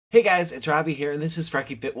Hey guys, it's Robbie here, and this is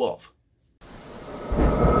FrekiFitWolf.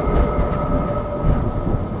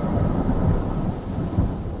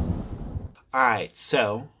 Alright,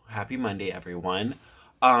 so, happy Monday, everyone.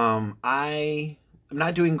 I am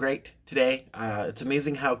not doing great today. It's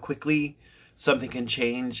amazing how quickly something can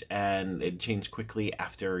change, and it changed quickly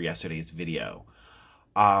after yesterday's video.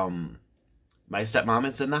 My stepmom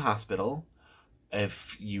is in the hospital.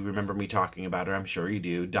 If you remember me talking about her, I'm sure you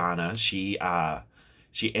do. Donna, she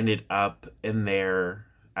ended up in there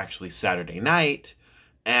actually Saturday night,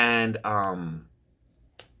 and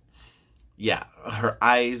yeah, her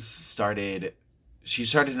eyes she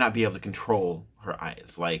started to not be able to control her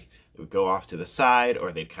eyes. Like, it would go off to the side,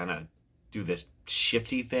 or they'd kind of do this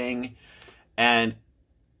shifty thing, and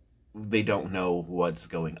they don't know what's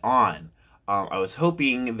going on. I was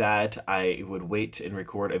hoping that I would wait and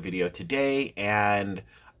record a video today, and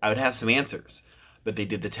I would have some answers. But they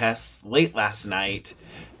did the tests late last night,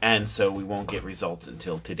 and so we won't get results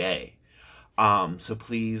until today. So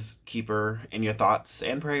please keep her in your thoughts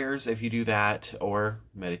and prayers if you do that, or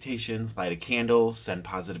meditations, light a candle, send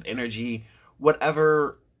positive energy,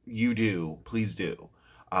 whatever you do, please do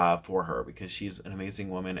for her, because she's an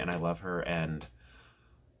amazing woman and I love her, and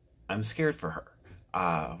I'm scared for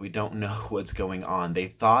her. We don't know what's going on. They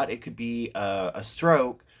thought it could be a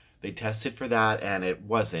stroke. They tested for that and it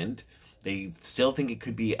wasn't. They still think it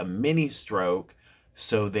could be a mini stroke,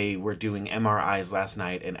 so they were doing MRIs last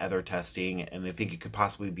night and other testing, and they think it could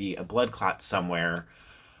possibly be a blood clot somewhere.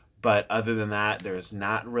 But other than that, there's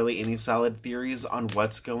not really any solid theories on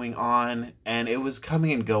what's going on, and it was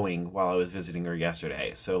coming and going while I was visiting her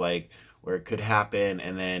yesterday. So, like, where it could happen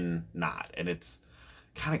and then not, and it's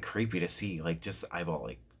kind of creepy to see, like, just the eyeball,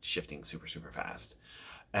 like, shifting super, super fast.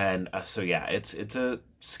 And so yeah, it's a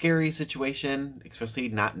scary situation, especially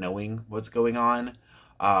not knowing what's going on.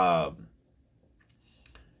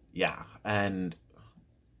 Yeah, and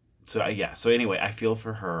so yeah. So anyway, I feel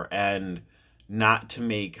for her, and not to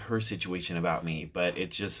make her situation about me, but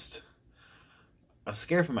it's just a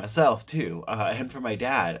scare for myself too, and for my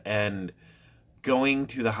dad. And going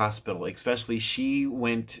to the hospital, especially, she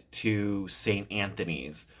went to St.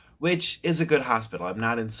 Anthony's, which is a good hospital. I'm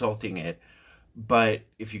not insulting it. But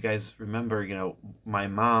if you guys remember, you know, my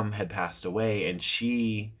mom had passed away, and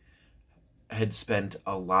she had spent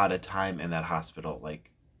a lot of time in that hospital,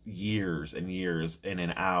 like years and years in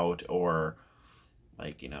and out, or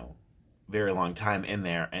like, you know, very long time in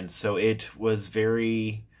there. And so it was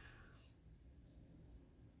very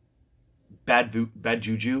bad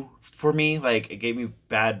juju for me. Like, it gave me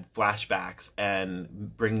bad flashbacks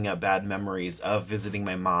and bringing up bad memories of visiting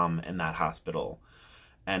my mom in that hospital.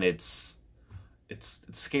 And it's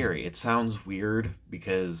scary. It sounds weird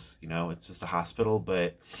because, you know, it's just a hospital,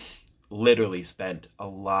 but literally spent a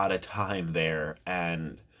lot of time there,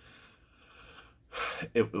 and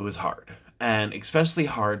it was hard. And especially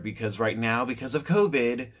hard because right now, because of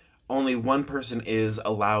COVID, only one person is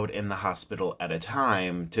allowed in the hospital at a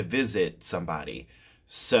time to visit somebody.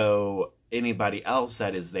 So anybody else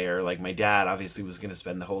that is there, like my dad obviously was going to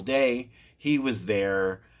spend the whole day. He was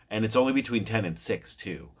there, and it's only between 10 and 6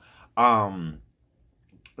 too.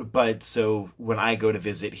 But so when I go to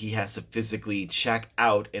visit, he has to physically check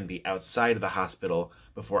out and be outside of the hospital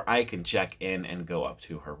before I can check in and go up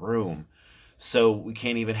to her room. So we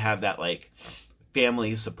can't even have that, like,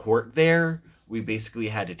 family support there. We basically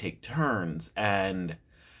had to take turns, and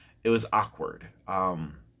it was awkward.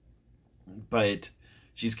 But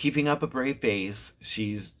she's keeping up a brave face.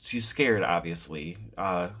 She's scared, obviously.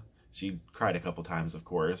 She cried a couple times, of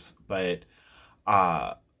course, but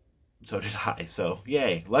so did I. So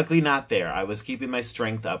yay. Luckily not there. I was keeping my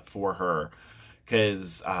strength up for her,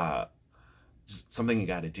 because something you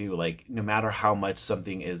got to do. Like, no matter how much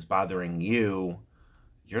something is bothering you,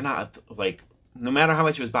 you're not, like, no matter how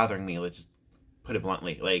much it was bothering me, let's just put it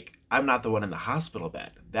bluntly, like, I'm not the one in the hospital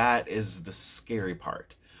bed. That is the scary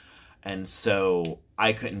part. And so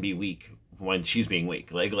I couldn't be weak when she's being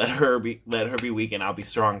weak. Like, let her be weak, and I'll be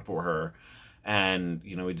strong for her. And,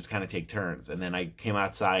 you know, we just kind of take turns. And then I came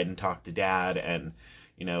outside and talked to Dad, and,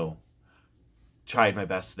 you know, tried my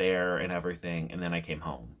best there and everything. And then I came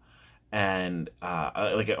home. And,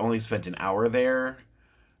 like, I only spent an hour there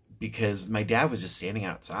because my dad was just standing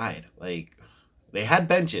outside. Like, they had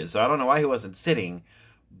benches, so I don't know why he wasn't sitting.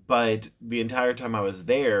 But the entire time I was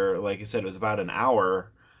there, like I said, it was about an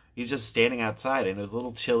hour. He's just standing outside, and it was a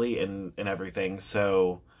little chilly and everything.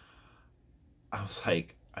 So I was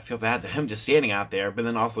like, I feel bad that him just standing out there. But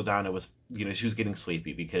then also Donna was, you know, she was getting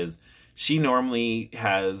sleepy because she normally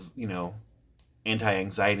has, you know,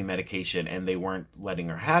 anti-anxiety medication, and they weren't letting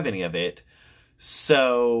her have any of it.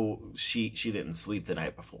 So she didn't sleep the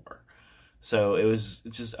night before. So it was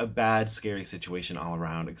just a bad, scary situation all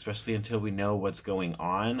around, especially until we know what's going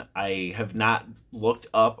on. I have not looked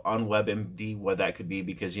up on WebMD what that could be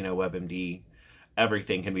because, you know, WebMD,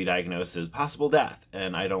 everything can be diagnosed as possible death,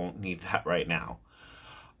 and I don't need that right now.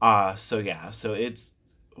 So it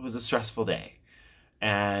was a stressful day.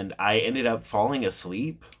 And I ended up falling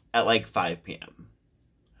asleep at like 5 p.m.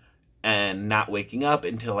 and not waking up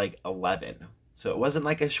until like 11. So it wasn't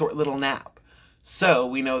like a short little nap. So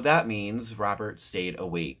we know that means Robert stayed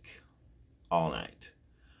awake all night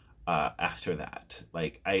after that.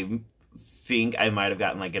 Like, I think I might have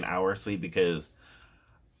gotten like an hour sleep because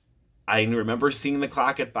I remember seeing the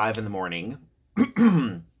clock at 5 in the morning.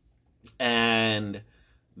 And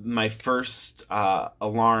my first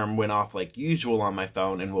alarm went off like usual on my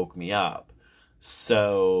phone and woke me up.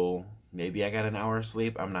 So maybe I got an hour of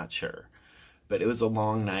sleep. I'm not sure. But it was a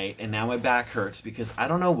long night, and now my back hurts because I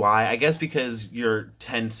don't know why. I guess because you're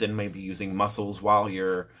tense and maybe using muscles while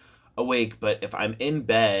you're awake. But if I'm in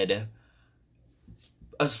bed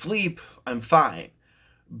asleep, I'm fine.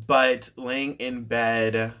 But laying in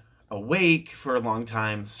bed awake for a long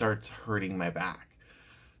time starts hurting my back.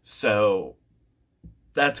 So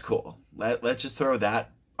that's cool. Let's just throw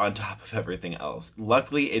that on top of everything else.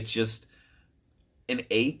 Luckily, it's just an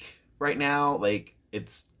ache right now. Like,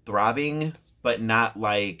 it's throbbing, but not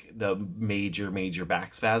like the major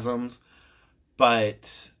back spasms.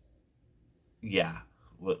 But yeah,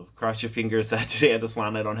 cross your fingers that today at the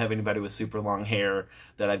salon I don't have anybody with super long hair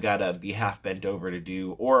that I've got to be half bent over to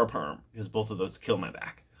do, or a perm, because both of those kill my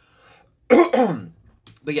back.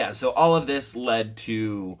 But yeah, so all of this led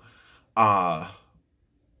to a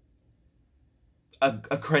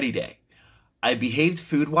cruddy day. I behaved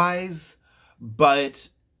food-wise, but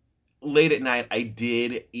late at night, I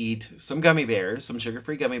did eat some gummy bears, some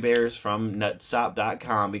sugar-free gummy bears from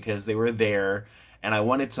nutstop.com because they were there and I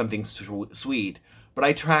wanted something sweet, but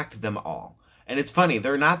I tracked them all. And it's funny,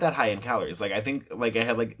 they're not that high in calories. Like, I think like I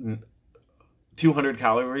had like 200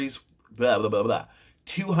 calories,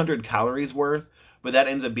 200 calories worth, but that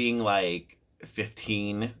ends up being like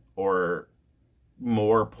 15 or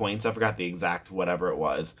more points. I forgot the exact whatever it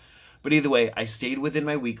was. But either way, I stayed within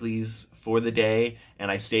my weeklies for the day,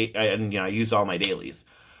 and I used all my dailies.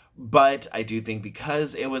 But I do think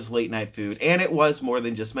because it was late night food, and it was more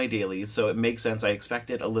than just my dailies, so it makes sense. I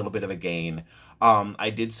expected a little bit of a gain. I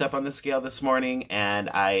did step on the scale this morning, and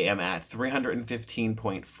I am at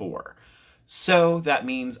 315.4. So that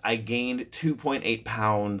means I gained 2.8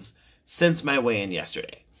 pounds since my weigh-in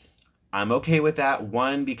yesterday. I'm okay with that.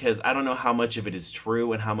 One, because I don't know how much of it is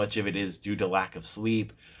true and how much of it is due to lack of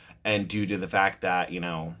sleep and due to the fact that, you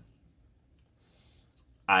know,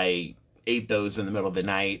 I ate those in the middle of the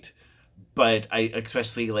night. But I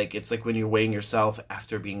especially, like, it's like when you're weighing yourself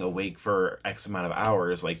after being awake for X amount of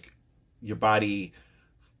hours, like, your body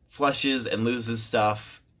flushes and loses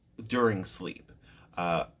stuff during sleep.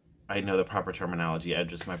 I know the proper terminology.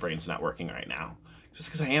 My brain's not working right now. Just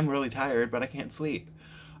because I am really tired, but I can't sleep.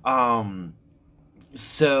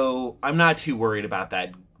 So I'm not too worried about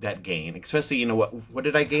that gain, especially, you know, what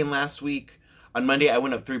did I gain last week? On Monday, I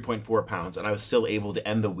went up 3.4 pounds, and I was still able to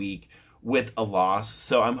end the week with a loss.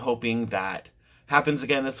 So I'm hoping that happens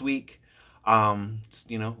again this week.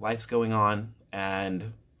 You know, life's going on,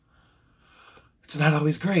 and it's not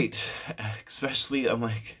always great, especially,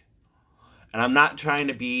 and I'm not trying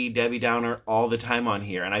to be Debbie Downer all the time on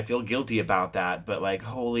here, and I feel guilty about that, but like,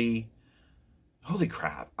 holy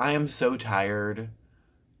crap, I am so tired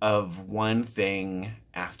of one thing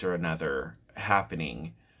after another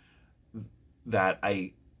happening that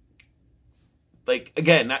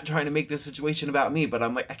again, not trying to make this situation about me, but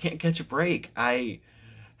I'm like, I can't catch a break. I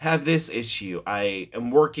have this issue. I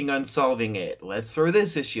am working on solving it. Let's throw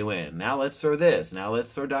this issue in. Now let's throw this. Now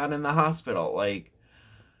let's throw Don in the hospital. Like,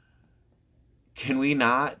 can we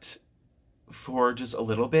not, for just a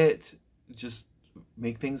little bit, just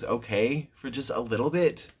make things okay for just a little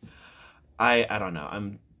bit? I don't know.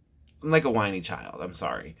 I'm like a whiny child. I'm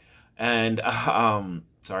sorry. And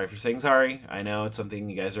sorry for saying sorry. I know it's something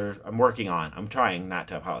you guys I'm working on. I'm trying not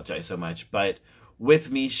to apologize so much, but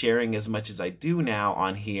with me sharing as much as I do now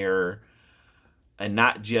on here, and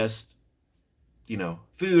not just, you know,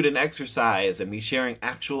 food and exercise, and me sharing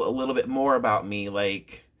a little bit more about me,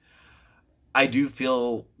 like, I do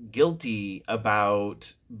feel guilty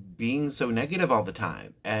about being so negative all the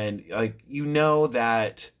time. And, like, you know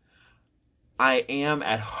that I am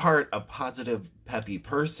at heart a positive, peppy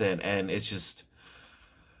person, and it's just,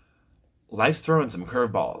 life's throwing some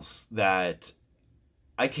curveballs that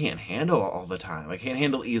I can't handle all the time. I can't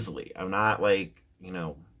handle easily. I'm not like, you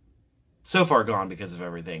know, so far gone because of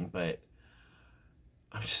everything, but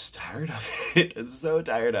I'm just tired of it. I'm so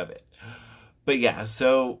tired of it. But yeah,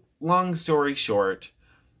 so long story short,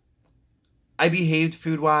 I behaved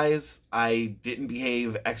food-wise. I didn't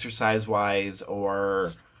behave exercise-wise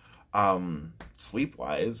or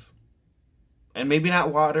sleep-wise. And maybe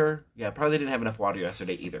not water. Yeah, probably didn't have enough water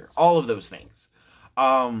yesterday either. All of those things.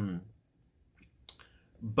 But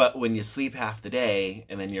when you sleep half the day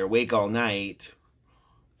and then you're awake all night,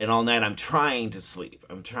 and all night I'm trying to sleep.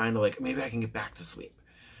 I'm trying to like, maybe I can get back to sleep.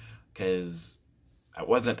 Because I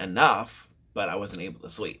wasn't enough, but I wasn't able to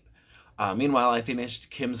sleep. Meanwhile, I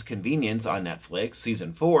finished Kim's Convenience on Netflix,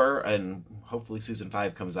 season 4, and hopefully season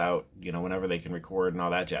 5 comes out, you know, whenever they can record and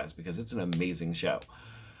all that jazz, because it's an amazing show.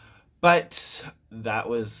 But that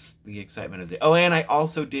was the excitement of the... Oh, and I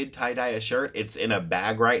also did tie-dye a shirt. It's in a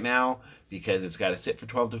bag right now because it's got to sit for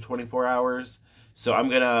 12 to 24 hours. So I'm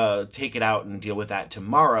going to take it out and deal with that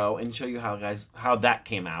tomorrow and show you how that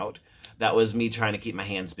came out. That was me trying to keep my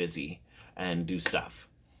hands busy and do stuff.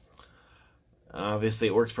 Obviously,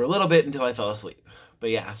 it worked for a little bit until I fell asleep. But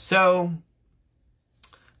yeah, so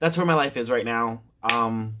that's where my life is right now.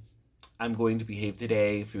 I'm going to behave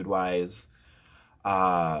today, food-wise.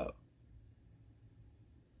 That's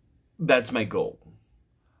my goal.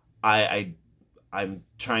 I'm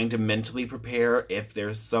trying to mentally prepare if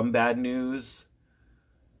there's some bad news.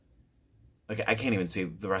 Okay, I can't even say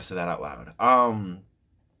the rest of that out loud.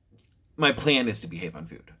 My plan is to behave on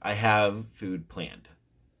food. I have food planned.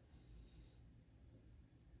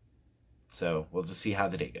 So we'll just see how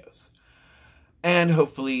the day goes. And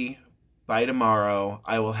hopefully by tomorrow,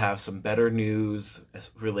 I will have some better news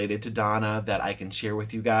related to Donna that I can share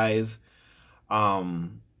with you guys. So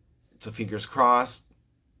fingers crossed,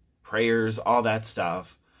 prayers, all that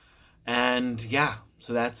stuff. And yeah,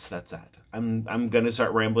 so that's that. I'm going to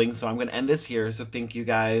start rambling, so I'm going to end this here. So thank you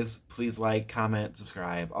guys. Please like, comment,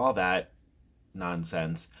 subscribe, all that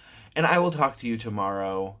nonsense. And I will talk to you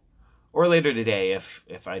tomorrow or later today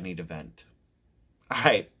if I need to vent. All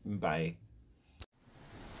right, bye.